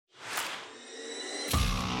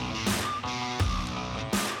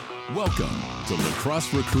Welcome to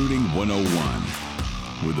Lacrosse Recruiting 101,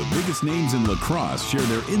 where the biggest names in lacrosse share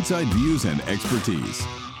their inside views and expertise.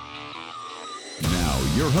 Now,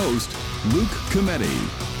 your host, Luke Cometti.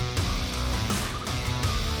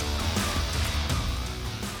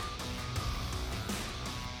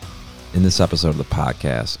 In this episode of the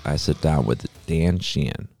podcast, I sit down with Dan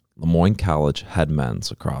Sheehan, Lemoyne College head men's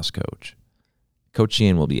lacrosse coach. Coach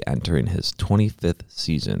Sheehan will be entering his 25th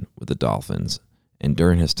season with the Dolphins, and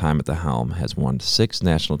during his time at the helm has won 6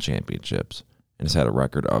 national championships and has had a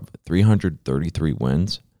record of 333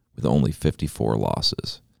 wins with only 54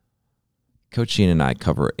 losses. Coach Sheehan and I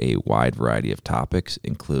cover a wide variety of topics,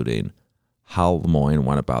 including how Lemoyne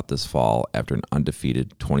went about this fall after an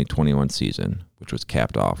undefeated 2021 season, which was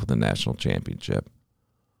capped off with a national championship,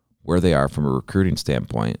 where they are from a recruiting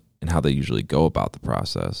standpoint and how they usually go about the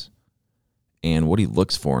process, and what he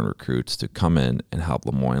looks for in recruits to come in and help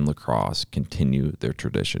Lemoyne lacrosse continue their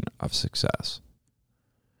tradition of success.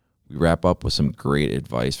 We wrap up with some great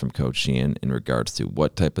advice from Coach Sheehan in regards to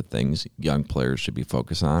what type of things young players should be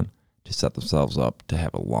focused on to set themselves up to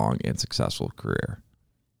have a long and successful career.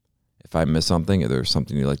 If I miss something or there's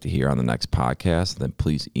something you'd like to hear on the next podcast, then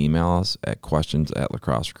please email us at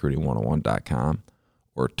questions@lacrosserecruiting101.com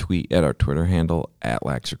or tweet at our Twitter handle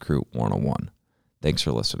 @laxrecruit101. Thanks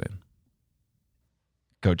for listening.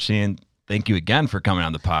 Coach Sheehan, thank you again for coming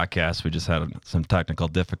on the podcast. We just had some technical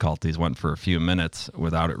difficulties, went for a few minutes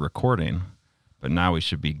without it recording, but now we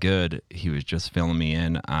should be good. He was just filling me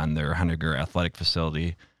in on their Henniger athletic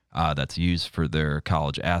facility that's used for their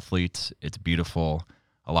college athletes. It's beautiful.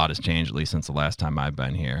 A lot has changed, at least since the last time I've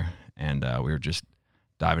been here, and we were just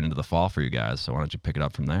diving into the fall for you guys, so why don't you pick it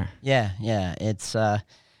up from there? Yeah. It's, the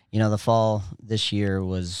fall this year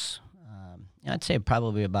was, I'd say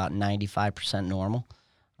probably about 95% normal.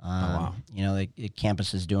 Wow. The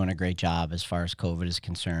campus is doing a great job as far as COVID is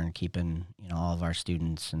concerned, keeping, all of our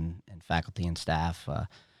students and faculty and staff,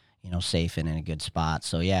 safe and in a good spot.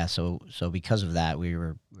 So, yeah, so because of that, we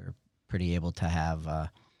were pretty able to have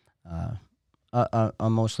a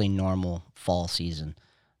mostly normal fall season,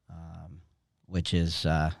 which is,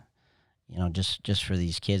 just for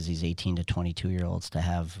these kids, these 18 to 22-year-olds to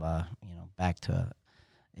have, back to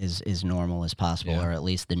as normal as possible, or at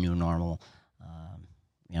least the new normal.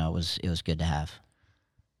 It was good to have.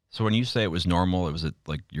 So when you say it was normal, it was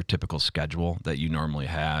like your typical schedule that you normally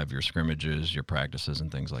have, your scrimmages, your practices, and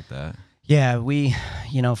things like that? Yeah, we,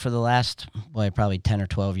 for the last, probably 10 or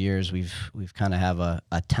 12 years, we've kind of have a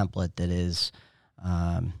template that is,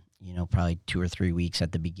 probably 2 or 3 weeks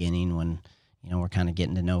at the beginning when, we're kind of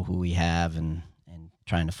getting to know who we have and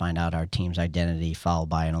trying to find out our team's identity, followed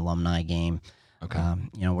by an alumni game. Okay.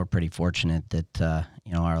 We're pretty fortunate that,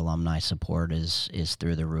 our alumni support is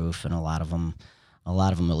through the roof, and a lot of them at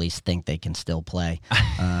least think they can still play.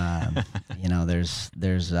 There's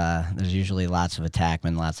usually lots of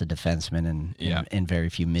attackmen, lots of defensemen, and very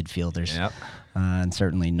few midfielders. Yep. And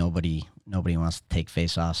certainly nobody wants to take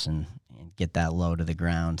faceoffs and get that low to the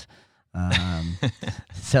ground.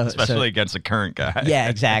 Especially against a current guy. Yeah,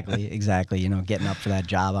 exactly. Getting up for that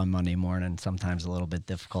job on Monday morning, sometimes a little bit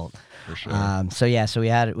difficult. For sure. So we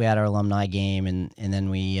had our alumni game, and then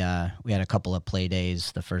we had a couple of play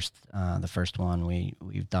days. The first one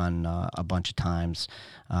we've done a bunch of times.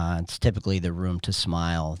 It's typically the Room to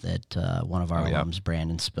Smile that one of our alums,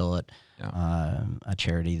 Brandon Spillett, a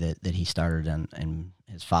charity that he started in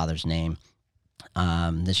his father's name.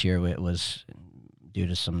 This year it was due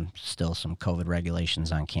to some COVID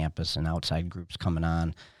regulations on campus and outside groups coming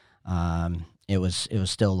on. It was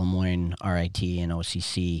still Lemoyne, RIT, and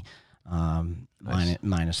OCC, nice.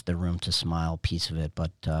 minus the Room to Smile piece of it,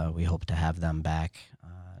 but we hope to have them back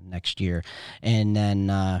next year. And then,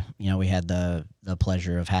 we had the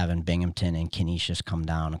pleasure of having Binghamton and Canisius come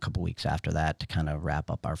down a couple weeks after that to kind of wrap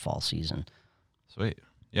up our fall season. Sweet.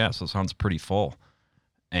 Yeah, so it sounds pretty full.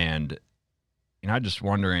 And, I'm just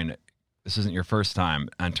wondering, this isn't your first time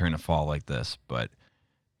entering a fall like this, but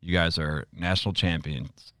you guys are national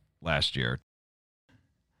champions last year.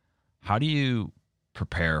 How do you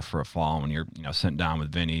prepare for a fall when you're, sitting down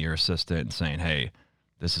with Vinny, your assistant, and saying, hey,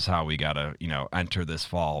 this is how we got to, enter this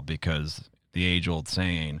fall, because the age-old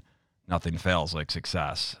saying, nothing fails like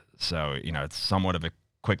success. So, it's somewhat of a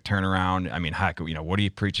quick turnaround. I mean, heck, what are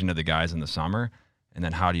you preaching to the guys in the summer? And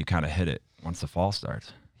then how do you kind of hit it once the fall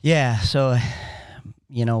starts? Yeah, so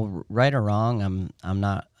right or wrong, I'm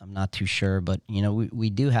not too sure, but we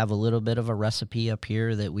do have a little bit of a recipe up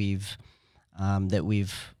here that we've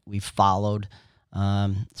followed.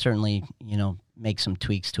 Certainly, make some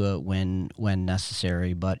tweaks to it when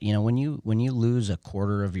necessary. But when you lose a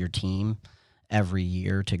quarter of your team every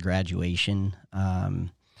year to graduation,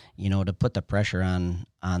 to put the pressure on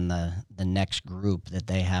the next group that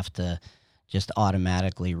they have to just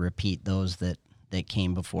automatically repeat those that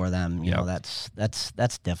came before them. You know, that's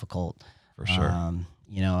difficult. For sure.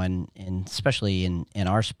 And especially in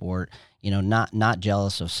our sport, not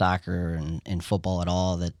jealous of soccer and football at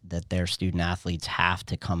all that their student athletes have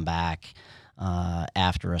to come back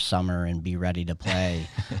after a summer and be ready to play.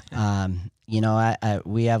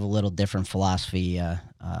 We have a little different philosophy.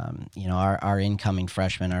 Our incoming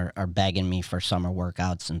freshmen are begging me for summer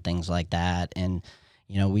workouts and things like that. And,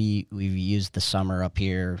 we've used the summer up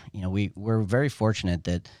here. We're very fortunate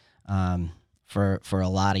that for a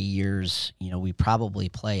lot of years, we probably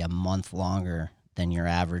play a month longer than your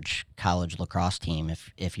average college lacrosse team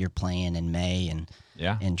if you're playing in May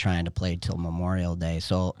and trying to play till Memorial Day.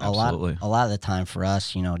 So a lot of the time for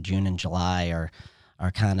us, June and July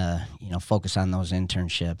are kind of focus on those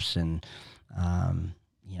internships and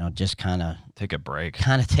just kind of take a break.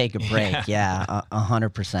 Yeah,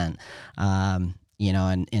 100%.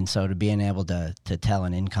 And so to being able to tell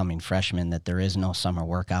an incoming freshman that there is no summer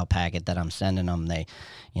workout packet that I'm sending them, they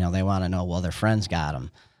want to know, well, their friends got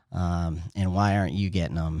them. And why aren't you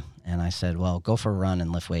getting them? And I said, well, go for a run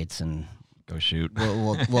and lift weights and go shoot.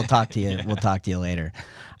 We'll talk to you. We'll talk to you later.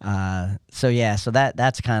 So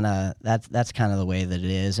that's kind of the way that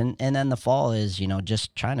it is. And then the fall is,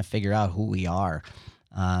 just trying to figure out who we are.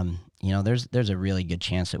 There's a really good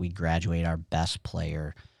chance that we graduate our best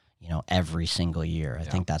player, every single year. I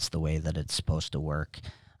think that's the way that it's supposed to work.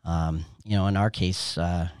 In our case,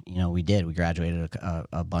 we graduated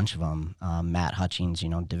a bunch of them. Matt Hutchings,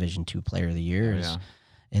 Division II Player of the Year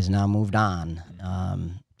is now moved on.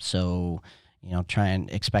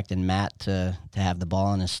 Expecting Matt to have the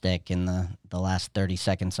ball in his stick in the last 30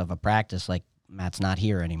 seconds of a practice, like Matt's not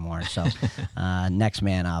here anymore. So next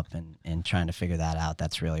man up and trying to figure that out.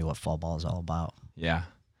 That's really what fall ball is all about. Yeah.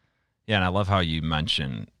 Yeah, and I love how you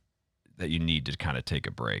mention that you need to kind of take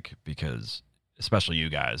a break because especially you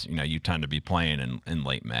guys, you tend to be playing in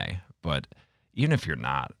late May. But even if you're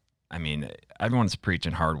not, I mean, everyone's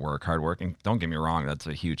preaching hard work. And don't get me wrong, that's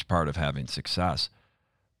a huge part of having success.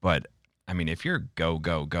 But, I mean, if you're go,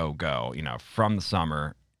 from the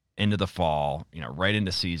summer into the fall, right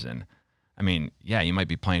into season, I mean, yeah, you might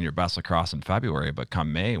be playing your best lacrosse in February, but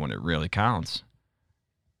come May when it really counts,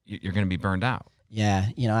 you're going to be burned out. Yeah,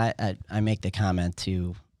 I make the comment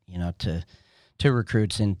to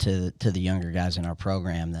recruits and to the younger guys in our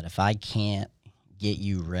program that if I can't get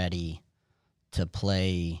you ready to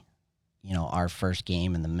play, our first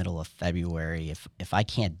game in the middle of February, if I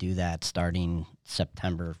can't do that starting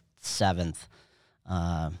September 7th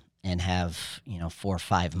and have 4 or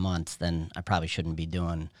 5 months, then I probably shouldn't be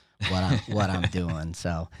doing what I'm doing.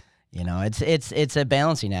 So. It's a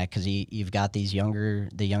balancing act because you've got the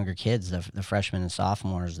younger kids, the freshmen and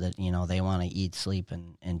sophomores that, they want to eat, sleep,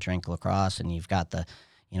 and drink lacrosse. And you've got the,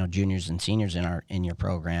 juniors and seniors in your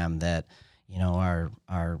program that, are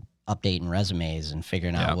updating resumes and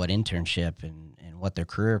figuring out what internship and what their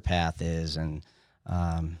career path is. And,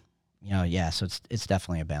 so it's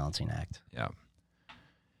definitely a balancing act. Yeah.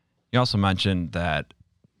 You also mentioned that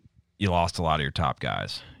you lost a lot of your top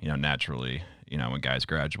guys, naturally, when guys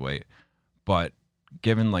graduate. But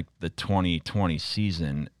given like the 2020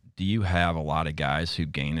 season, do you have a lot of guys who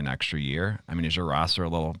gain an extra year? I mean, is your roster a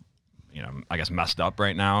little, I guess messed up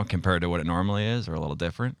right now compared to what it normally is, or a little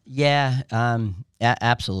different? Yeah,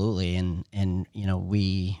 absolutely. And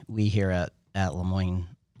we here at Lemoyne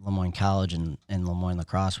College and Lemoyne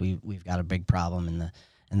Lacrosse, we've got a big problem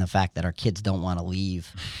in the fact that our kids don't want to leave.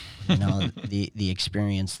 The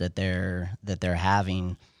experience that they're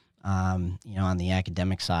having. On the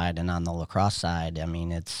academic side and on the lacrosse side, I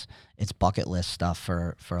mean, it's bucket list stuff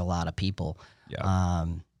for a lot of people. Yeah.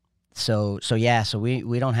 So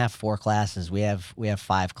we don't have 4 classes. We have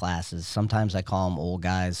 5 classes. Sometimes I call them old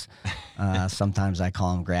guys. Sometimes I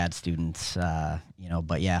call them grad students.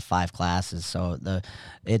 But yeah, 5 classes. So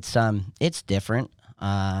it's different.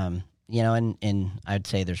 And I'd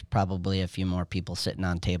say there's probably a few more people sitting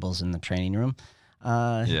on tables in the training room.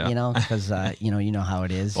 Because you know how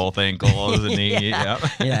it is. Both ankles and knee.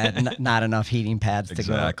 Not enough heating pads to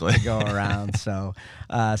go around. So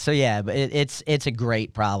but it's a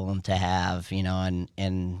great problem to have,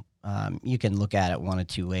 and you can look at it one of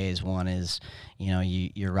two ways. One is,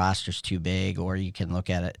 your roster's too big, or you can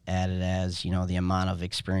look at it as, the amount of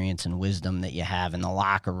experience and wisdom that you have in the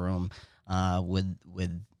locker room,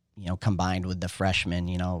 with combined with the freshmen,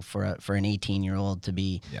 for an 18-year-old to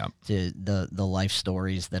be to the life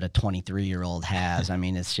stories that a 23-year-old has. I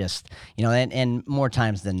mean, it's just, and more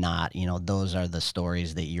times than not, those are the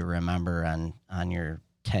stories that you remember on your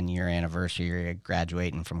 10-year anniversary of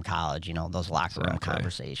graduating from college, those locker room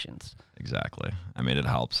conversations. Exactly. I mean, it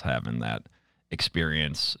helps having that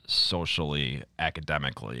experience socially,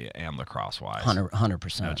 academically, and lacrosse-wise.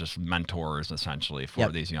 100%. Just mentors, essentially, for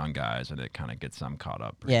these young guys, and it kind of gets them caught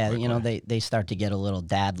up pretty Yeah, quickly. they start to get a little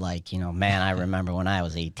dad-like, man, I remember when I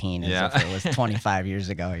was 18 as if it was 25 years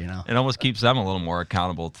ago, It almost keeps them a little more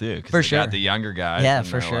accountable, too. Because For they sure. got the younger guys. Yeah, and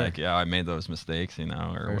for they're sure. like, I made those mistakes, or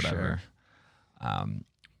For whatever.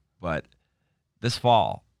 But this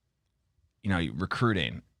fall,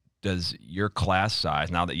 recruiting, does your class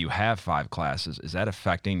size, now that you have 5 classes, is that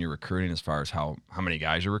affecting your recruiting as far as how many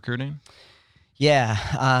guys you're recruiting? Yeah.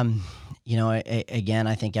 Again,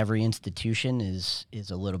 I think every institution is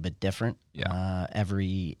a little bit different. Yeah.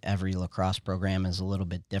 Every lacrosse program is a little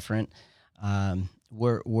bit different.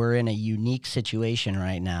 We're in a unique situation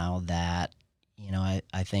right now that,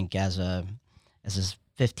 I think as a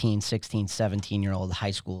 15, 16, 17-year-old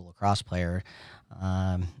high school lacrosse player,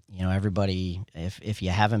 everybody, if you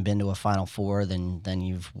haven't been to a Final Four, then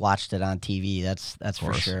you've watched it on TV. That's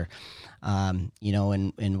for sure. And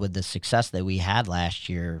with the success that we had last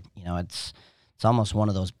year, it's almost one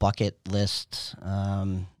of those bucket list,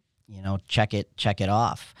 check it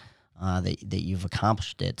off, that you've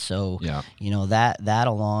accomplished it. So, that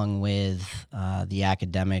along with the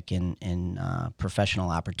academic and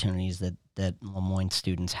professional opportunities that Le Moyne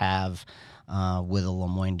students have with a Le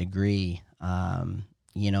Moyne degree, I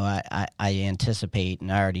anticipate,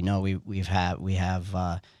 and I already know we probably have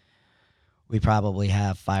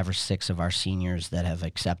 5 or 6 of our seniors that have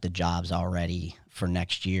accepted jobs already for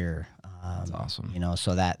next year. That's awesome.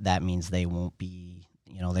 So that means they won't be,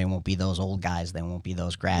 they won't be those old guys. They won't be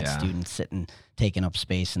those grad students taking up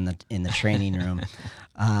space in the training room.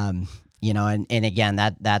 And again,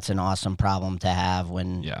 that's an awesome problem to have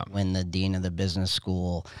when the dean of the business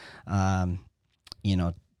school,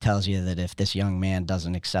 tells you that if this young man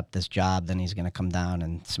doesn't accept this job, then he's going to come down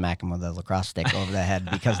and smack him with a lacrosse stick over the head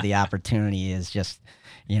because the opportunity is just,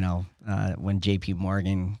 when JP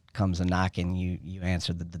Morgan comes a knocking, you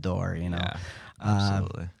answer the door, Yeah,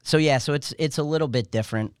 absolutely. So it's a little bit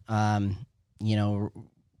different. I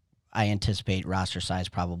anticipate roster size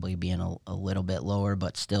probably being a little bit lower,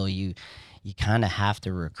 but still you kind of have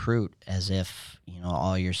to recruit as if,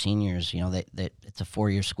 all your seniors, that it's a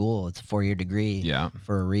 4-year school, it's a 4-year degree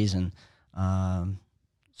for a reason.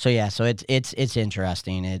 So it's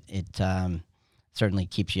interesting. It certainly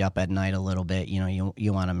keeps you up at night a little bit.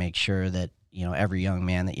 You want to make sure that, every young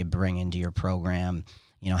man that you bring into your program,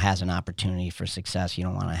 has an opportunity for success. You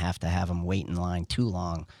don't want to have them wait in line too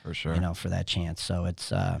long, for sure, for that chance. So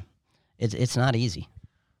it's not easy.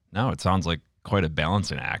 No, it sounds like quite a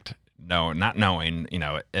balancing act. No, not knowing,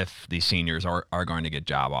 if these seniors are going to get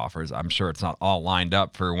job offers. I'm sure it's not all lined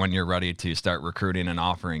up for when you're ready to start recruiting and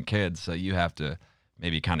offering kids. So you have to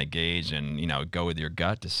maybe kind of gauge and, go with your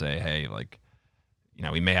gut to say, hey,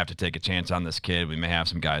 we may have to take a chance on this kid. We may have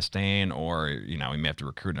some guys staying, or, we may have to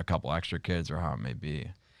recruit a couple extra kids, or how it may be.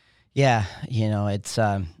 Yeah. It's,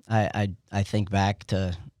 I think back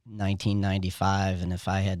to 1995, and if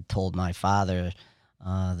I had told my father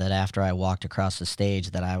that after I walked across the stage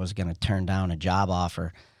that I was going to turn down a job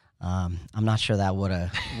offer, I'm not sure that would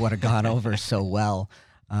have gone over so well.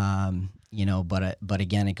 But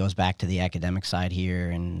again, it goes back to the academic side here,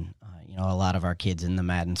 and a lot of our kids in the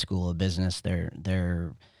Madden School of Business, their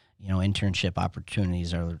internship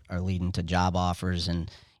opportunities are leading to job offers, and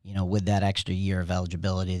with that extra year of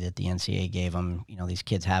eligibility that the NCAA gave them, these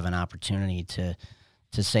kids have an opportunity to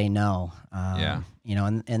say no.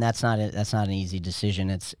 And that's not an easy decision.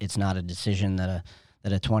 It's not a decision that a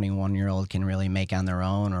 21-year-old can really make on their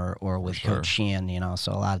own or with Coach Sheehan.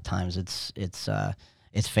 So a lot of times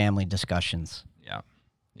it's family discussions.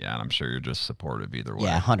 Yeah, and I'm sure you're just supportive either way.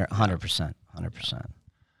 Yeah, 100%.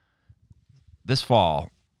 This fall,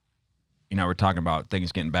 we're talking about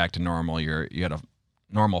things getting back to normal. You had a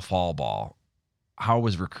normal fall ball. How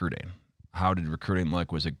was recruiting? How did recruiting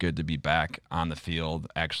look? Was it good to be back on the field,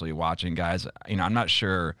 actually watching guys? I'm not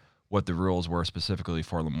sure what the rules were specifically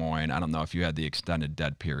for Le Moyne. I don't know if you had the extended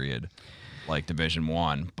dead period like Division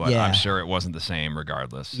I, but I'm sure it wasn't the same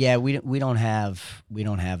regardless. Yeah, we don't have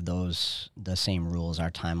the same rules. Our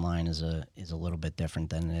timeline is a little bit different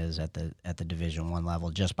than it is at the Division I level,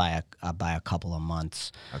 just by a couple of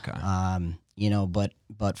months. Okay.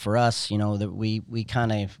 But for us, that we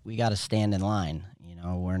got to stand in line.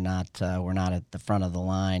 We're not at the front of the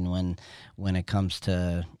line when it comes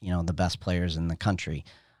to the best players in the country.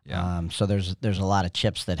 Yeah. So there's a lot of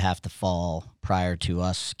chips that have to fall prior to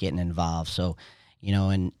us getting involved. So,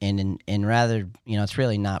 and rather, it's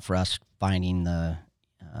really not for us finding the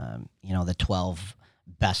 12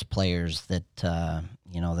 best players that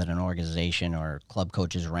that an organization or club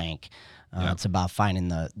coaches rank. It's about finding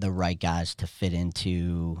the right guys to fit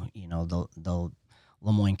into the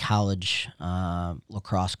Lemoyne College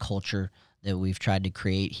lacrosse culture that we've tried to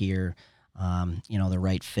create here. The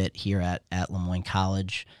right fit here at Lemoyne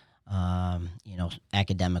College,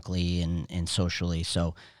 academically and socially.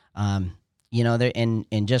 So, there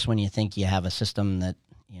and just when you think you have a system that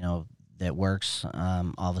that works,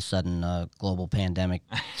 all of a sudden a global pandemic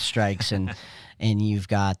strikes and you've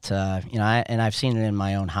got I've seen it in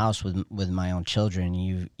my own house with my own children.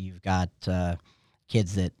 You've got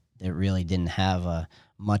kids that really didn't have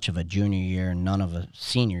much of a junior year and none of a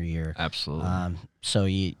senior year. Absolutely. So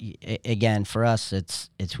you again, for us,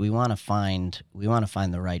 it's we want to find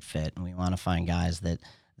the right fit, and we want to find guys that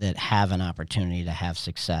have an opportunity to have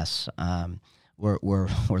success. We're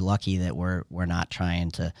lucky that we're not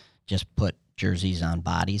trying to just put jerseys on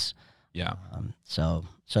bodies. Yeah. So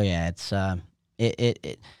yeah, it's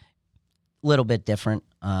it little bit different,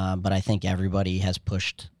 but I think everybody has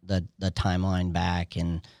pushed the timeline back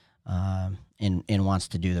and wants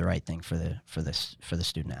to do the right thing for the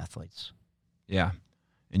student athletes. Yeah.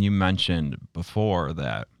 And you mentioned before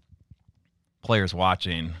that players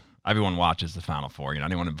watching, everyone watches the Final Four.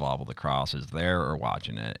 Anyone involved with lacrosse is there or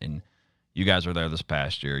watching it. And you guys were there this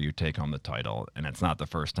past year. You take home the title, and it's not the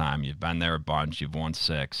first time. You've been there a bunch. You've won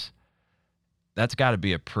 6. That's got to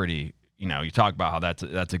be a pretty, you talk about how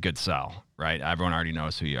that's a good sell, right? Everyone already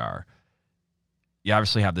knows who you are. You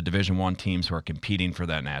obviously have the Division I teams who are competing for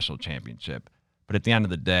that national championship. But at the end of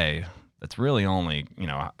the day, that's really only,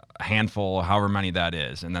 a handful, however many that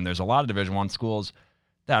is. And then there's a lot of Division I schools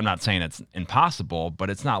that I'm not saying it's impossible,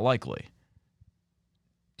 but it's not likely.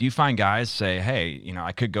 Do you find guys say, hey,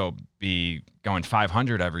 I could go be going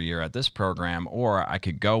 500 every year at this program, or I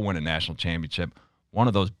could go win a national championship, one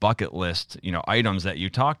of those bucket list, items that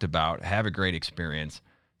you talked about, have a great experience.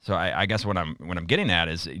 So I guess what I'm getting at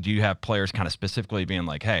is, do you have players kind of specifically being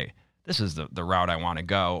like, hey, this is the route I want to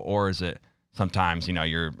go? Or is it sometimes,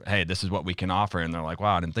 you're, hey, this is what we can offer. And they're like,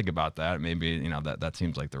 wow, I didn't think about that. Maybe, that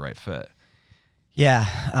seems like the right fit.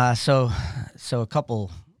 Yeah. So a couple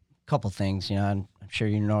things, I'm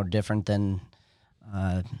sure different than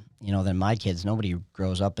my kids. Nobody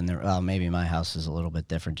grows up in well, maybe my house is a little bit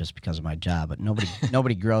different just because of my job, but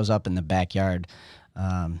nobody grows up in the backyard,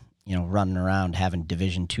 running around having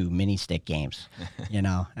Division II mini stick games.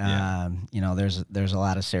 Yeah. There's a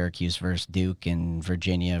lot of Syracuse versus Duke and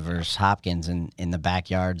Virginia versus Hopkins in the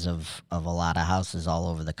backyards of a lot of houses all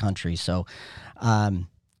over the country. So,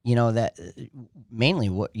 that mainly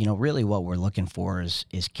really what we're looking for is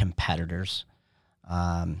competitors.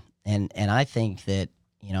 And I think that,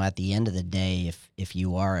 at the end of the day, if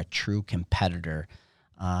you are a true competitor,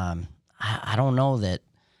 I don't know that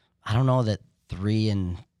 3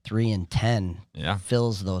 and 10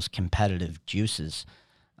 fills those competitive juices.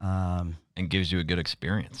 And gives you a good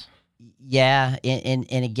experience. Yeah.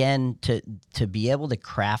 And again, to be able to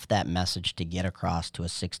craft that message to get across to a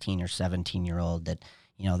 16 or 17-year-old that,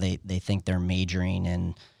 they think they're majoring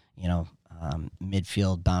in,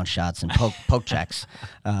 midfield bounce shots and poke checks.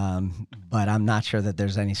 But I'm not sure that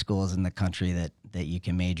there's any schools in the country that you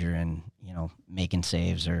can major in, making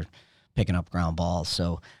saves or picking up ground balls.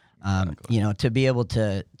 So, to be able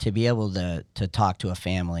to talk to a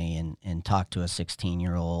family and talk to a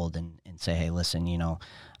 16-year-old and say, hey, listen,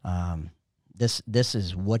 this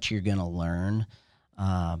is what you're going to learn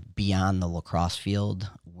beyond the lacrosse field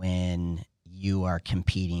when you are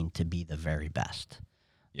competing to be the very best.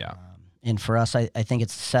 Yeah. And for us, I think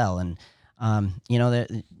it's a sell. And,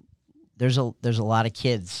 there's a lot of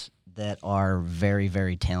kids that are very,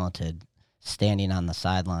 very talented standing on the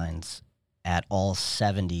sidelines at all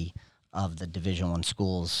 70 of the Division I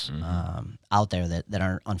schools out there that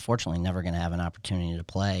are unfortunately never going to have an opportunity to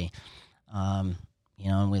play. And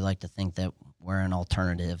we like to think that we're an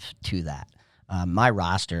alternative to that. My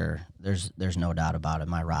roster, there's no doubt about it.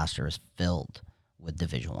 My roster is filled with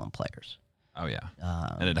Division I players. Oh yeah,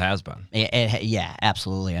 and it has been. Yeah,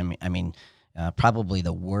 absolutely. I mean, probably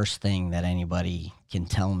the worst thing that anybody can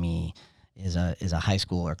tell me is a high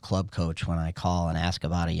school or club coach when I call and ask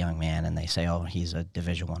about a young man, and they say, "Oh, he's a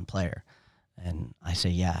Division I player," and I say,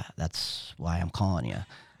 "Yeah, that's why I'm calling you."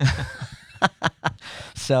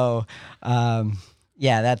 So,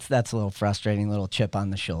 yeah, that's a little frustrating, little chip on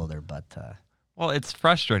the shoulder, but. Well, it's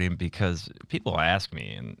frustrating because people ask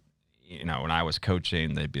me, and when I was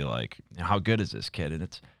coaching, they'd be like, "How good is this kid?" And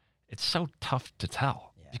it's so tough to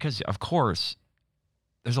tell because, of course,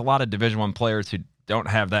 there's a lot of Division I players who don't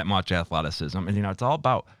have that much athleticism, and it's all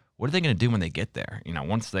about what are they going to do when they get there.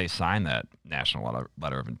 Once they sign that national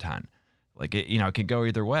letter of intent, Like, it can go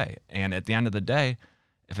either way. And at the end of the day,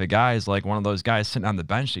 if a guy is like one of those guys sitting on the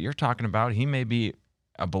bench that you're talking about, he may be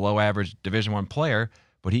a below average Division I player,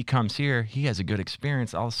 but he comes here, he has a good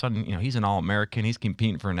experience. All of a sudden, he's an All-American. He's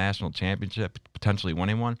competing for a national championship, potentially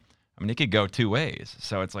winning one. I mean, it could go two ways.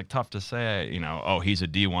 So it's like tough to say, he's a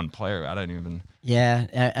D1 player. I don't even.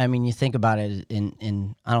 Yeah, I mean, you think about it,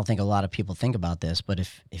 in I don't think a lot of people think about this, but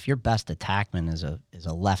if your best attackman is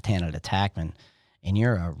a left-handed attackman, and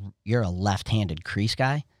you're a left-handed crease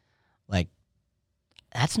guy, like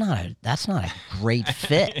that's not a great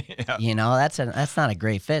fit. Yeah. That's not a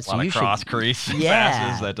great fit. A lot of cross crease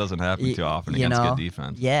passes. That doesn't happen too often against good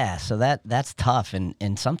defense. Yeah, so that's tough,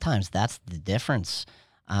 and sometimes that's the difference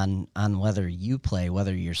on whether you play,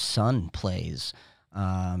 whether your son plays,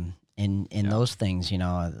 in those things.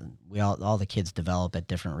 All the kids develop at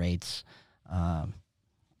different rates.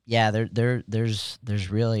 There's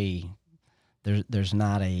really there's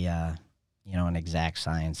not an exact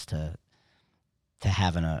science to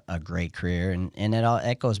having a great career, and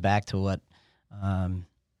it goes back to what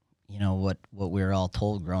what we were all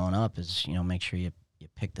told growing up is, make sure you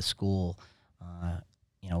pick the school.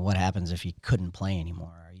 What happens if you couldn't play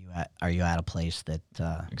anymore? Are you at a place that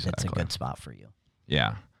that's a good spot for you?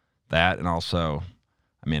 Yeah, that, and also,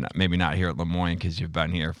 I mean, maybe not here at Le Moyne because you've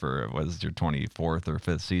been here for what is your 24th or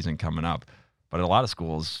 5th season coming up, but at a lot of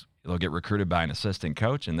schools they'll get recruited by an assistant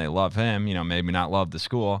coach and they love him, maybe not love the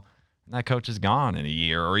school, and that coach is gone in a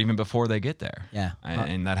year or even before they get there. Yeah,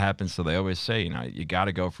 and that happens. So they always say, you got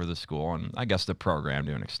to go for the school, and I guess the program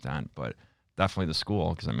to an extent, but definitely the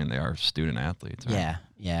school, because they are student athletes. Right?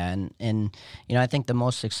 Yeah, and I think the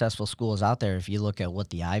most successful schools out there, if you look at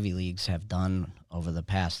what the Ivy Leagues have done over the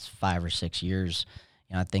past 5 or 6 years,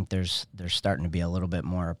 I think there's starting to be a little bit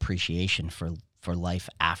more appreciation for life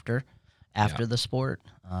after the sport.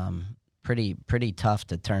 Pretty tough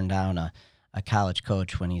to turn down a college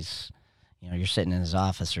coach when he's you're sitting in his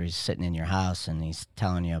office or he's sitting in your house and he's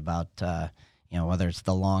telling you about whether it's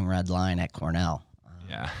the long red line at Cornell.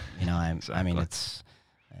 Yeah. Exactly. I mean,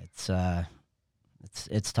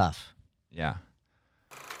 it's tough. Yeah.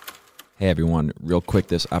 Hey everyone, real quick,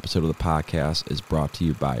 this episode of the podcast is brought to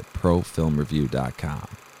you by ProFilmReview.com.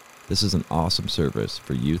 This is an awesome service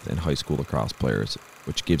for youth and high school lacrosse players,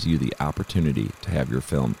 which gives you the opportunity to have your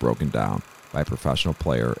film broken down by a professional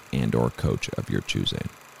player and or coach of your choosing.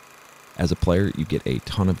 As a player, you get a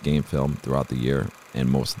ton of game film throughout the year, and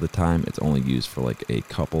most of the time it's only used for like a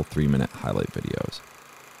couple 3-minute highlight videos.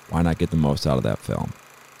 Why not get the most out of that film?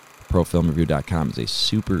 ProFilmReview.com is a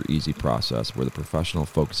super easy process where the professional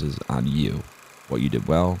focuses on you, what you did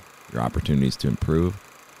well, your opportunities to improve,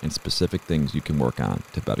 and specific things you can work on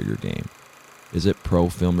to better your game. Visit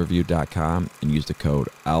ProFilmReview.com and use the code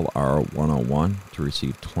LR101 to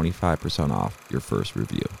receive 25% off your first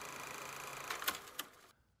review.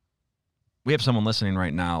 We have someone listening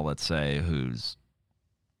right now, let's say, who's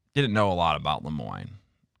didn't know a lot about Le Moyne,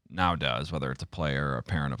 now does, whether it's a player or a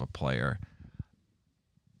parent of a player.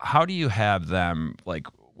 How do you have them,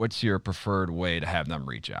 what's your preferred way to have them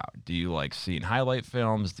reach out? Do you like seeing highlight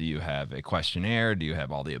films? Do you have a questionnaire? Do you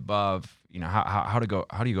have all the above? How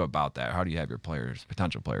do you go about that? How do you have your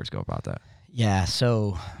potential players go about that? Yeah,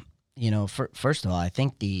 so, first of all, I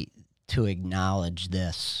think to acknowledge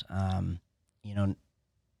this,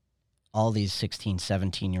 all these 16,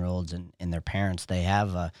 17-year-olds and their parents, they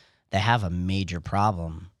have a major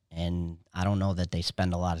problem, and I don't know that they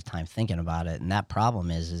spend a lot of time thinking about it. And that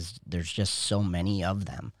problem is there's just so many of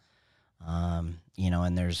them,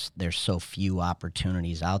 and there's so few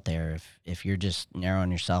opportunities out there. If you're just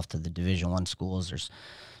narrowing yourself to the Division I schools, there's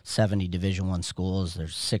 70 Division I schools,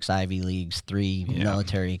 there's 6 Ivy Leagues, 3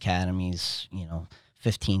 military academies,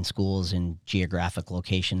 15 schools in geographic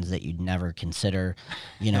locations that you'd never consider,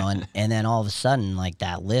 and then all of a sudden,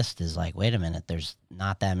 that list is wait a minute, there's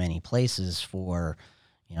not that many places for,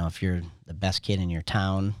 if you're the best kid in your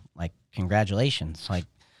town, congratulations,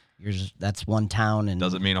 that's one town, and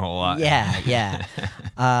doesn't mean a whole lot. Yeah.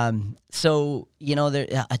 So,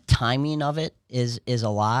 a timing of it is a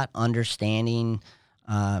lot, understanding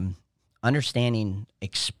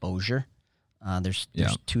exposure. There's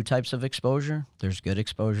 2 types of exposure. There's good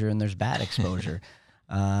exposure and there's bad exposure.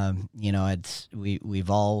 I've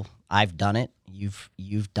done it.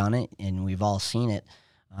 You've done it, and we've all seen it.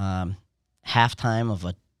 Halftime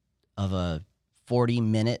of a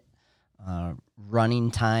 40-minute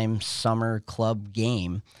running time summer club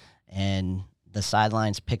game, and the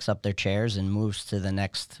sidelines picks up their chairs and moves to the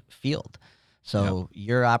next field. So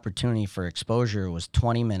your opportunity for exposure was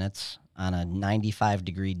 20 minutes on a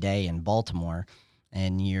 95-degree day in Baltimore,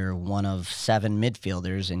 and you're one of 7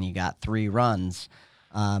 midfielders, and you got 3 runs.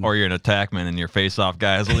 Or you're an attackman and your face-off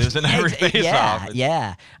guy is losing every face-off.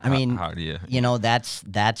 Yeah. I mean, how do you?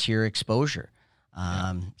 That's your exposure.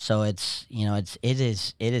 So it's it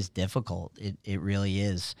is difficult. It really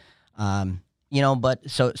is. But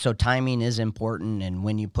so timing is important, and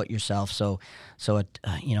when you put yourself a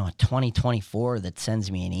 2024 that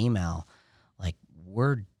sends me an email, like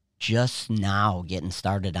we're just now getting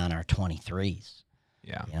started on our 23s.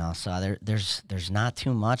 Yeah. So there's not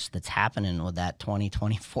too much that's happening with that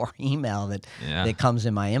 2024 email that comes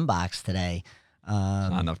in my inbox today.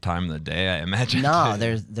 Not enough time in the day, I imagine. No,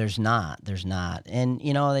 there's not. And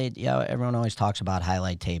everyone always talks about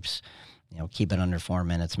highlight tapes. Keep it under 4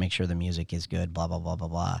 minutes. Make sure the music is good. Blah blah blah blah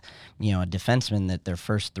blah. A defenseman that their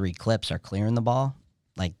first 3 clips are clearing the ball,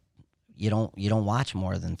 like you don't watch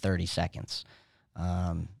more than 30 seconds.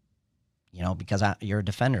 Because you're a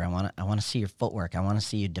defender. I want to see your footwork. I want to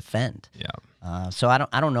see you defend. Yeah. So I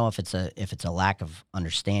don't know if it's a lack of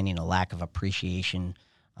understanding, a lack of appreciation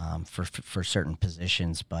for certain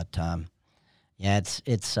positions, but it's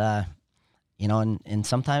and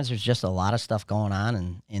sometimes there's just a lot of stuff going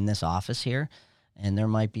on in this office here, and there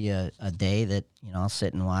might be a day that I'll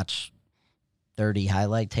sit and watch 30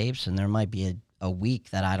 highlight tapes, and there might be a week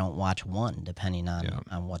that I don't watch one, depending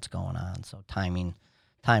on what's going on. So timing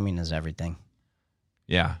is everything.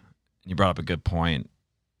 Yeah. You brought up a good point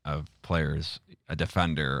of players, a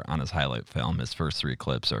defender on his highlight film, his first 3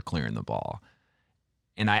 clips are clearing the ball.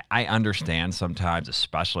 And I understand sometimes,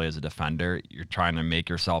 especially as a defender, you're trying to make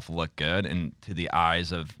yourself look good, and to the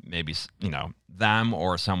eyes of maybe, them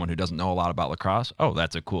or someone who doesn't know a lot about lacrosse, oh,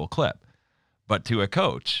 that's a cool clip. But to a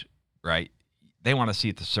coach, right, they want to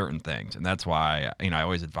see certain things. And that's why, I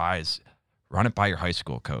always advise, run it by your high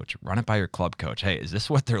school coach, run it by your club coach. Hey, is this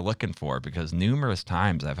what they're looking for? Because numerous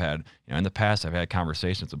times I've had, in the past, I've had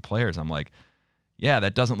conversations with players. I'm like, yeah,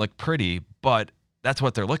 that doesn't look pretty, but that's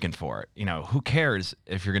what they're looking for. Who cares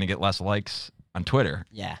if you're going to get less likes on Twitter?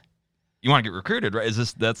 Yeah. You want to get recruited, right?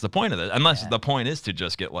 That's the point of it. Unless the point is to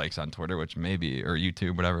just get likes on Twitter, which maybe, or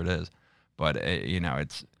YouTube, whatever it is. But,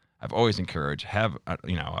 I've always encouraged, have,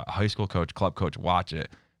 a high school coach, club coach, watch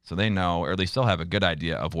it, so they know, or at least they'll have a good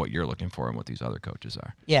idea of what you're looking for and what these other coaches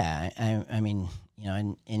are. Yeah, I mean,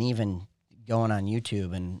 and even going on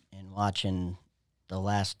YouTube and watching the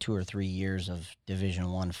last 2 or 3 years of Division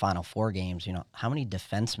I Final Four games, how many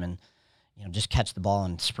defensemen, just catch the ball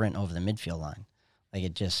and sprint over the midfield line? Like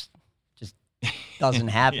it just doesn't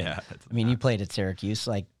happen. You played at Syracuse.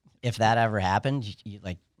 Like if that ever happened,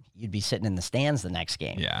 you'd be sitting in the stands the next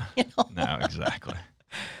game. Yeah. No, exactly.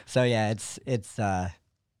 So yeah, it's tough.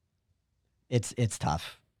 It's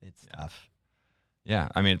tough. Yeah,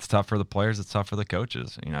 it's tough for the players. It's tough for the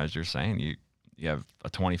coaches. As you're saying, you have a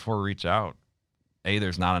 24 reach out.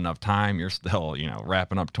 There's not enough time. You're still,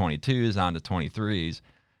 wrapping up 22s onto 23s.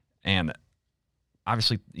 And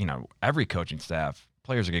obviously, every coaching staff,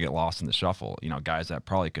 players are going to get lost in the shuffle, guys that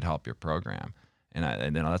probably could help your program.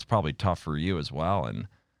 And that's probably tough for you as well. And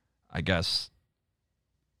I guess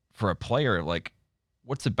for a player, like,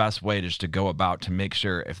 what's the best way just to go about to make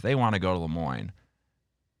sure if they want to go to Lemoyne,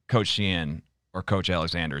 Coach Sheehan or Coach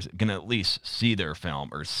Alexander is going to at least see their film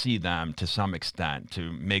or see them to some extent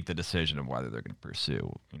to make the decision of whether they're going to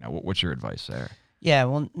pursue? What's your advice there? Yeah,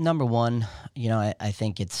 well, number one, I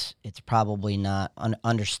think it's probably not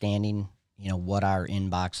understanding, what our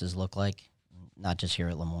inboxes look like, not just here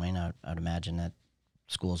at Lemoyne. I'd imagine that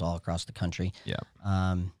schools all across the country. Yeah.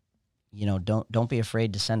 Don't be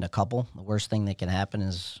afraid to send a couple. The worst thing that can happen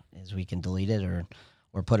is we can delete it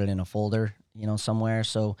or put it in a folder, somewhere.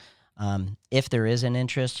 So if there is an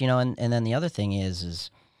interest, and then the other thing is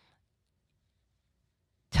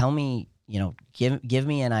tell me, give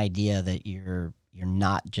me an idea that you're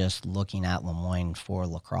not just looking at Lemoyne for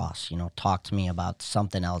lacrosse. Talk to me about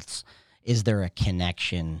something else. Is there a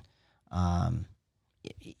connection?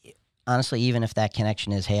 Honestly, even if that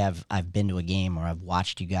connection is, hey, I've been to a game or I've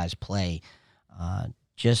watched you guys play,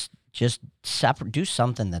 just do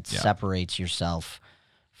something that separates yourself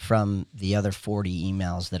from the other 40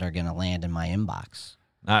 emails that are going to land in my inbox.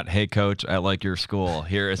 Not, hey, coach, I like your school.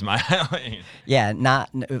 Here is my Yeah, not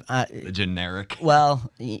the generic.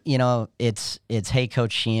 Well, it's hey,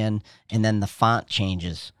 Coach Sheehan, and then the font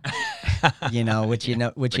changes. Which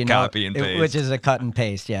copy and paste. Which is a cut and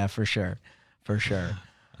paste. Yeah, for sure.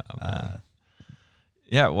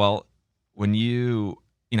 Yeah, well, when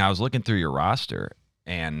I was looking through your roster,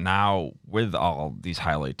 and now with all these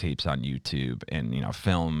highlight tapes on YouTube and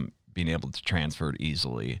film being able to transfer it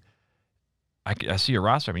easily, I see your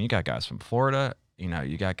roster. You got guys from Florida,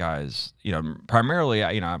 you got guys, primarily,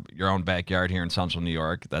 your own backyard here in Central New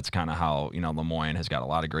York. That's kind of how, Lemoyne has got a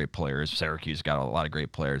lot of great players. Syracuse got a lot of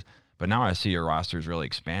great players. But now I see your roster is really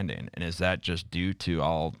expanding. And is that just due to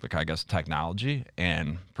all, I guess, technology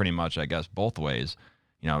and pretty much, I guess, both ways?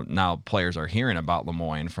 Now players are hearing about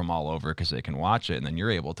Lemoyne from all over because they can watch it. And then you're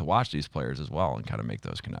able to watch these players as well and kind of make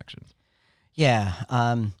those connections. Yeah.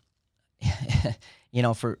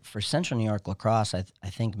 For Central New York lacrosse, I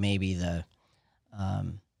think maybe the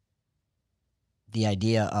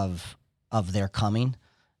idea of their coming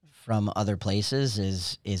from other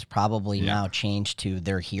places is probably now changed to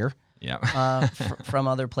they're here. Yeah. From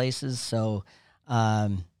other places. So,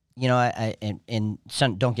 don't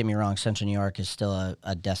get me wrong, Central New York is still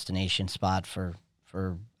a destination spot for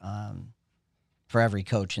every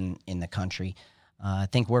coach in the country. I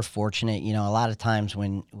think we're fortunate. A lot of times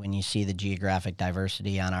when you see the geographic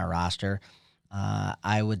diversity on our roster,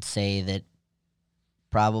 I would say that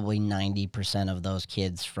probably 90% of those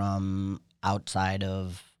kids from outside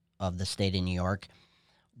of the state of New York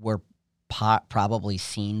were probably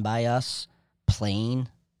seen by us playing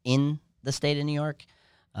in the state of New York.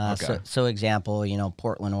 Okay. So example,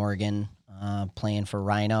 Portland, Oregon, playing for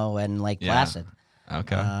Rhino and Lake Placid.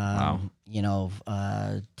 Okay. Wow.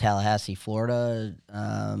 Tallahassee, Florida,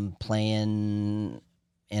 playing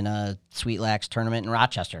in a Sweet Lax tournament in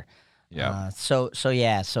Rochester. Yeah. So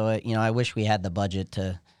I wish we had the budget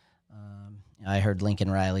to. I heard Lincoln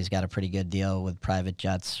Riley's got a pretty good deal with private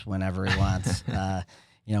jets whenever he wants.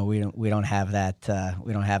 We don't have that.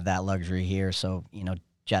 We don't have that luxury here. So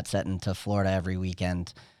jet setting to Florida every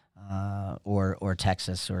weekend, or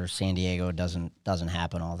Texas or San Diego doesn't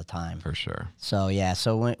happen all the time. For sure. So yeah.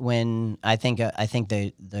 So when I think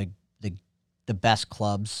the best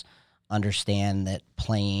clubs understand that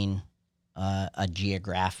playing a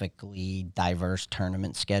geographically diverse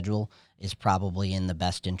tournament schedule is probably in the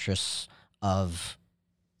best interests of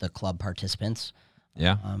the club participants.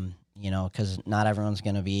 Yeah. Because not everyone's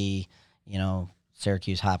going to be,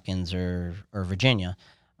 Syracuse, Hopkins, or Virginia.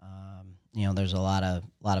 There's a lot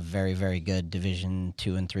of very, very good Division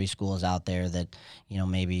II and III schools out there that,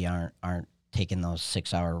 maybe aren't taking those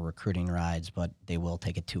 6-hour recruiting rides, but they will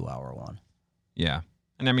take a 2-hour one. Yeah.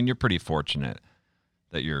 And I mean, you're pretty fortunate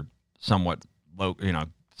that you're somewhat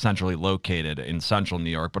centrally located in Central New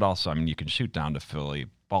York, but also, I mean, you can shoot down to Philly.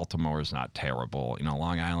 Baltimore is not terrible.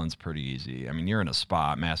 Long Island's pretty easy. I mean, you're in a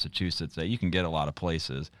spot, Massachusetts, that you can get a lot of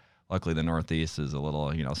places. Luckily, the Northeast is a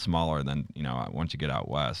little, smaller than, once you get out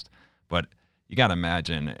west. But you got to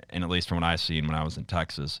imagine, and at least from what I've seen when I was in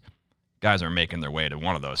Texas, guys are making their way to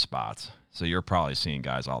one of those spots. So you're probably seeing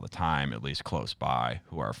guys all the time, at least close by,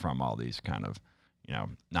 who are from all these kind of,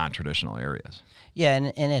 non-traditional areas. Yeah,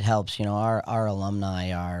 and it helps. Our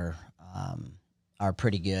alumni are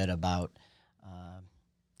pretty good about.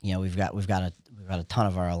 We've got a ton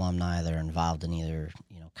of our alumni that are involved in either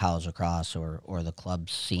college lacrosse or the club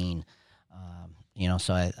scene.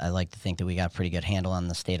 So I like to think that we got a pretty good handle on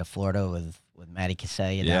the state of Florida with Maddie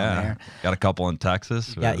Casella down there. Got a couple in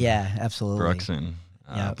Texas. Yeah, absolutely. Brooks and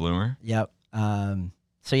Bloomer. Yep. Our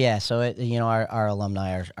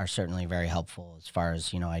alumni are certainly very helpful as far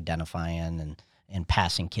as identifying and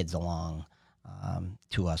passing kids along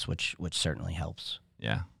to us, which certainly helps.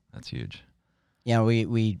 Yeah, that's huge. Yeah,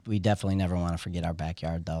 we definitely never want to forget our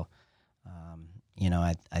backyard, though.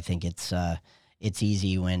 I think it's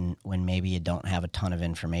easy when maybe you don't have a ton of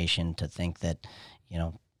information to think that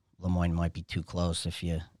Lemoyne might be too close if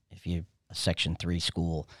you a Section 3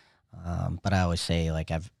 school. But I always say,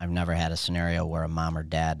 like, I've never had a scenario where a mom or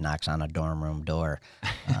dad knocks on a dorm room door.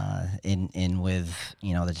 In with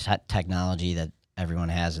the technology that everyone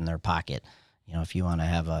has in their pocket. If you want to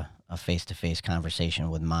have a face-to-face conversation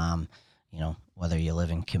with mom, whether you live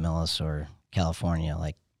in Camillus or California,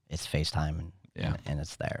 like, it's FaceTime and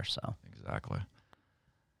it's there. So exactly.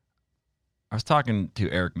 I was talking to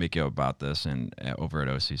Eric Micchio about this and over at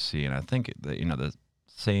OCC, and I think that the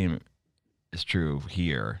same is true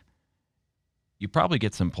here. You probably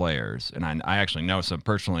get some players, and I actually know some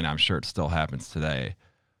personally, and I'm sure it still happens today,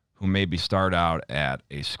 who maybe start out at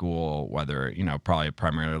a school, whether probably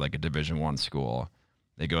primarily like a Division I school.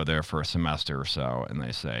 They go there for a semester or so, and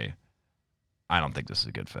they say, I don't think this is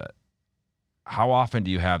a good fit. How often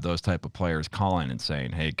do you have those type of players calling and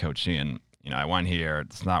saying, hey, Coach Sheehan, I went here.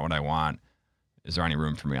 It's not what I want. Is there any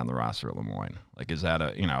room for me on the roster at Lemoyne? Like, is that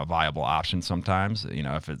a viable option sometimes?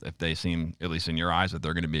 If they seem, at least in your eyes, that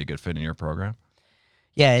they're going to be a good fit in your program?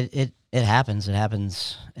 Yeah, it happens. It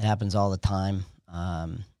happens all the time.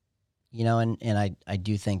 And I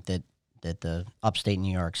do think that the upstate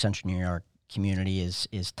New York, Central New York community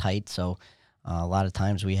is tight. So a lot of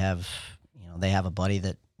times we have they have a buddy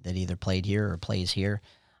that either played here or plays here,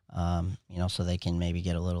 so they can maybe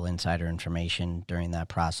get a little insider information during that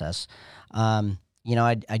process.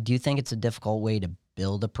 I do think it's a difficult way to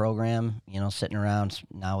build a program, sitting around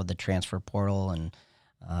now with the transfer portal, and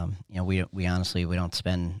we honestly, we don't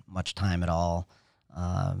spend much time at all,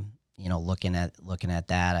 looking at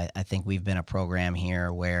that. I think we've been a program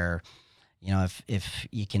here where, if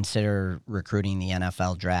you consider recruiting the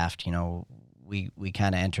NFL draft, we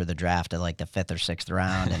kind of enter the draft at like the 5th or 6th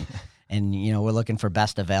round, and we're looking for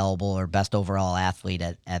best available or best overall athlete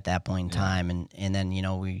at that point in time, and then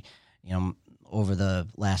we over the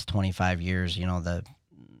last 25 years, the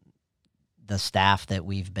staff that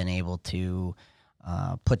we've been able to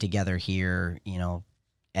put together here,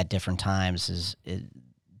 at different times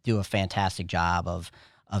do a fantastic job of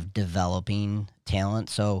developing talent.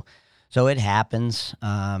 So it happens,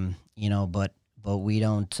 but we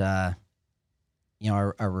don't,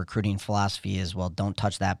 our recruiting philosophy is, well, don't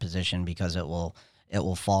touch that position because it will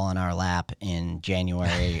fall in our lap in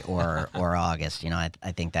January or August. I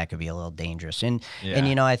think that could be a little dangerous. And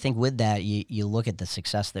I think with that, you look at the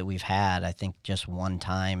success that we've had. I think just one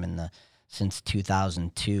time since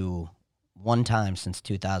 2002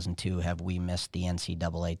 have we missed the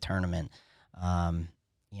NCAA tournament. And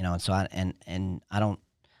so I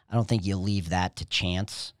don't think you leave that to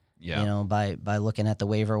chance. Yeah. By looking at the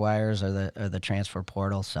waiver wires or the transfer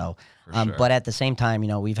portal. So, sure. But at the same time,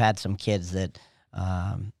 we've had some kids that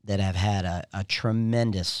have had a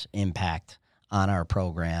tremendous impact on our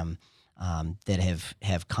program, that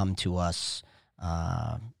have come to us,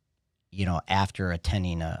 after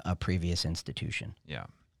attending a previous institution. Yeah.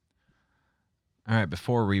 All right.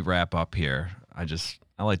 Before we wrap up here, I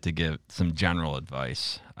like to give some general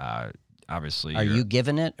advice. Obviously, are you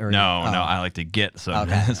giving it or no? I like to get some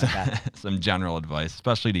okay. some general advice,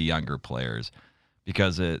 especially to younger players,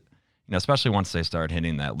 because especially once they start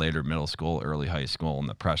hitting that later middle school, early high school, and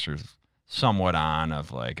the pressure's somewhat on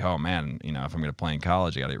of like, oh man, if I'm going to play in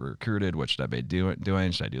college, I got to get recruited. What should I be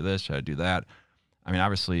doing? Should I do this? Should I do that? I mean,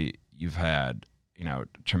 obviously, you've had a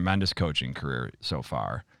tremendous coaching career so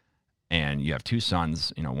far, and you have 2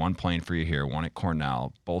 sons. One playing for you here, one at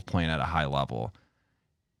Cornell, both playing at a high level.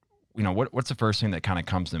 What's the first thing that kind of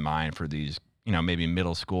comes to mind for these, maybe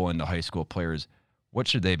middle school into high school players? What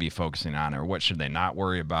should they be focusing on, or what should they not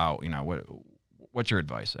worry about? What's your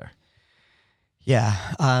advice there? Yeah.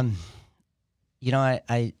 I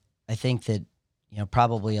think that,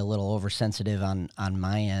 probably a little oversensitive on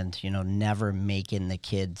my end, never making the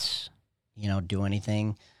kids, do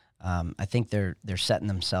anything. I think they're setting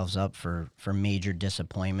themselves up for major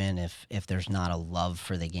disappointment if there's not a love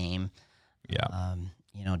for the game. Yeah.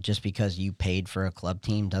 Just because you paid for a club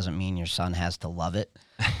team doesn't mean your son has to love it.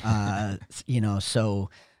 So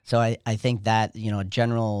I think that, a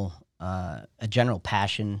general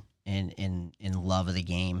passion and love of the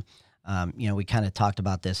game. We kind of talked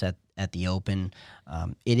about this at the Open.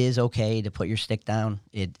 It is okay to put your stick down.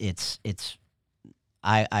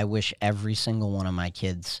 I wish every single one of my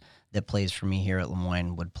kids that plays for me here at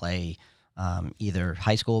Lemoyne would play either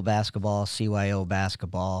high school basketball, CYO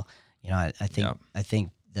basketball. I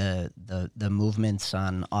think the movements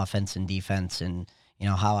on offense and defense, and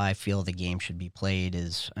how I feel the game should be played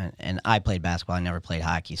is. And I played basketball. I never played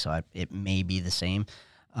hockey, so it may be the same.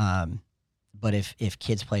 But if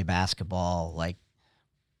kids play basketball, like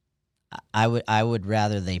I would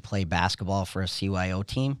rather they play basketball for a CYO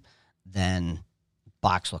team than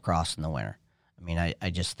box lacrosse in the winter. I mean, I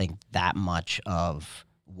just think that much of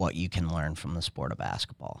what you can learn from the sport of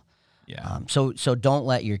basketball. Yeah. So don't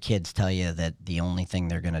let your kids tell you that the only thing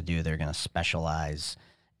they're going to do, they're going to specialize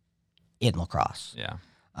in lacrosse. Yeah.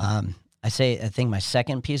 I think my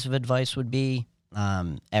second piece of advice would be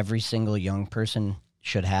every single young person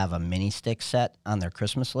should have a mini stick set on their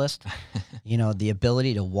Christmas list. The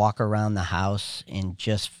ability to walk around the house and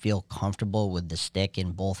just feel comfortable with the stick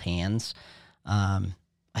in both hands.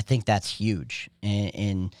 I think that's huge.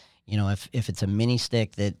 And if it's a mini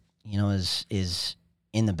stick that, is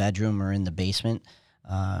in the bedroom or in the basement,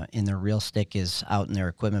 and their real stick is out in their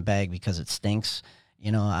equipment bag because it stinks,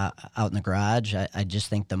 out in the garage, I just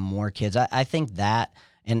think the more kids, I think that,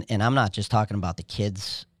 and I'm not just talking about the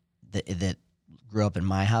kids that grew up in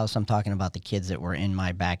my house. I'm talking about the kids that were in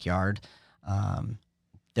my backyard.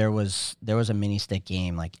 There was a mini stick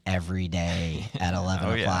game like every day at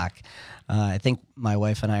 11 o'clock. I think my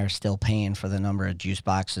wife and I are still paying for the number of juice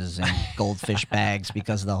boxes and goldfish bags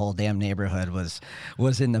because the whole damn neighborhood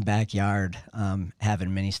was in the backyard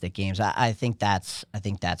having mini stick games. I think that's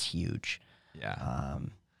huge. Yeah.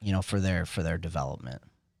 For their development.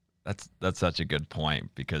 That's such a good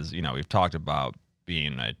point because we've talked about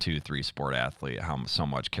being a 2-3 sport athlete, how so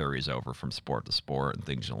much carries over from sport to sport and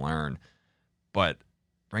things you learn. But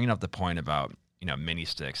bringing up the point about, mini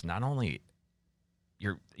sticks, not only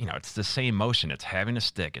it's the same motion. It's having a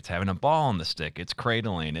stick. It's having a ball on the stick. It's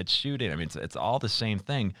cradling. It's shooting. I mean, it's all the same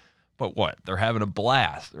thing. But what? They're having a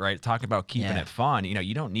blast, right? Talking about keeping it fun.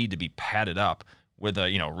 You don't need to be padded up with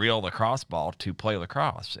a, real lacrosse ball to play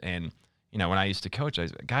lacrosse. And, when I used to coach, we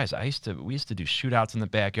used to do shootouts in the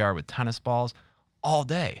backyard with tennis balls all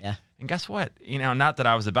day. Yeah. And guess what? Not that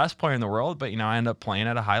I was the best player in the world, but, I ended up playing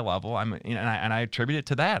at a high level. And I attribute it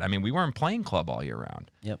to that. I mean, we weren't playing club all year round.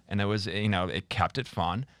 Yep. And it was, it kept it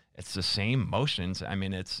fun. It's the same motions. I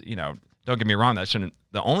mean, it's, don't get me wrong, that's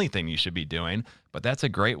the only thing you should be doing, but that's a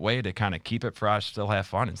great way to kind of keep it fresh, still have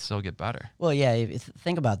fun, and still get better. Well, yeah,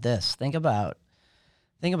 think about this. Think about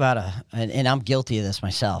and I'm guilty of this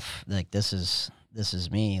myself. Like, this is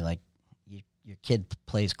me. Like, your kid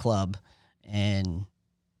plays club, and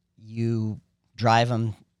you drive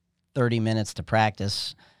them 30 minutes to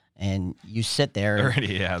practice, and you sit there.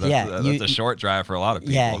 30, that's a short drive for a lot of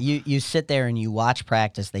people. Yeah, you sit there and you watch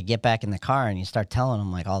practice. They get back in the car, and you start telling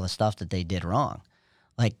them, like, all the stuff that they did wrong.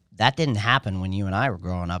 Like, that didn't happen when you and I were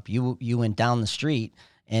growing up. You went down the street,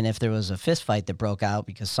 and if there was a fist fight that broke out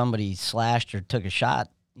because somebody slashed or took a shot,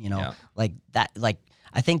 like that. Like,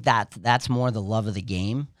 I think that's more the love of the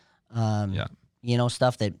game.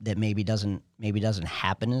 Stuff that maybe doesn't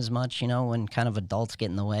happen as much, when kind of adults get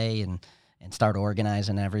in the way and start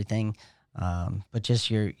organizing everything. But just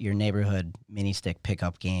your neighborhood mini stick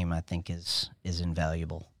pickup game, I think, is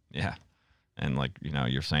invaluable. Yeah. And like,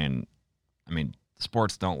 you're saying, I mean,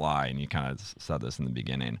 sports don't lie. And you kind of said this in the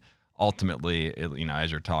beginning. Ultimately, as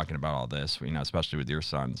you're talking about all this, especially with your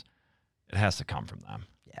sons, it has to come from them.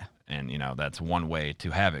 Yeah. And, that's one way to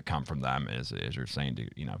have it come from them is you're saying to,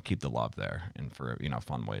 keep the love there and for,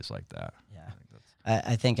 fun ways like that. Yeah.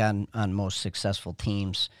 I think on most successful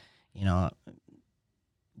teams,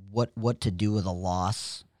 what to do with a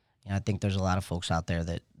loss. I think there's a lot of folks out there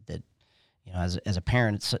that as a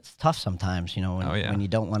parent, it's tough sometimes, when you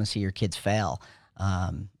don't want to see your kids fail.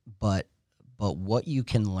 But what you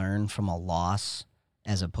can learn from a loss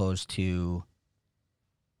as opposed to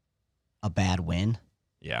a bad win.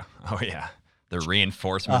 Yeah. Oh, yeah. The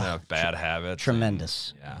reinforcement of bad habits.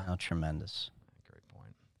 Tremendous. And, tremendous. Great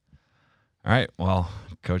point. All right. Well,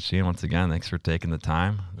 Coach Sheehan, once again, thanks for taking the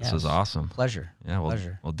time. This was awesome. Pleasure. Yeah,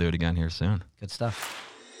 we'll do it again here soon. Good stuff.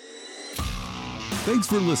 Thanks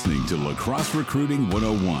for listening to Lacrosse Recruiting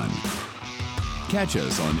 101. Catch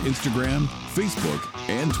us on Instagram, Facebook,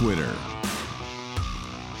 and Twitter.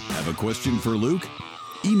 Have a question for Luke?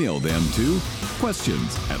 Email them to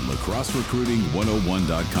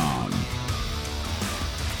questions@lacrosserecruiting101.com.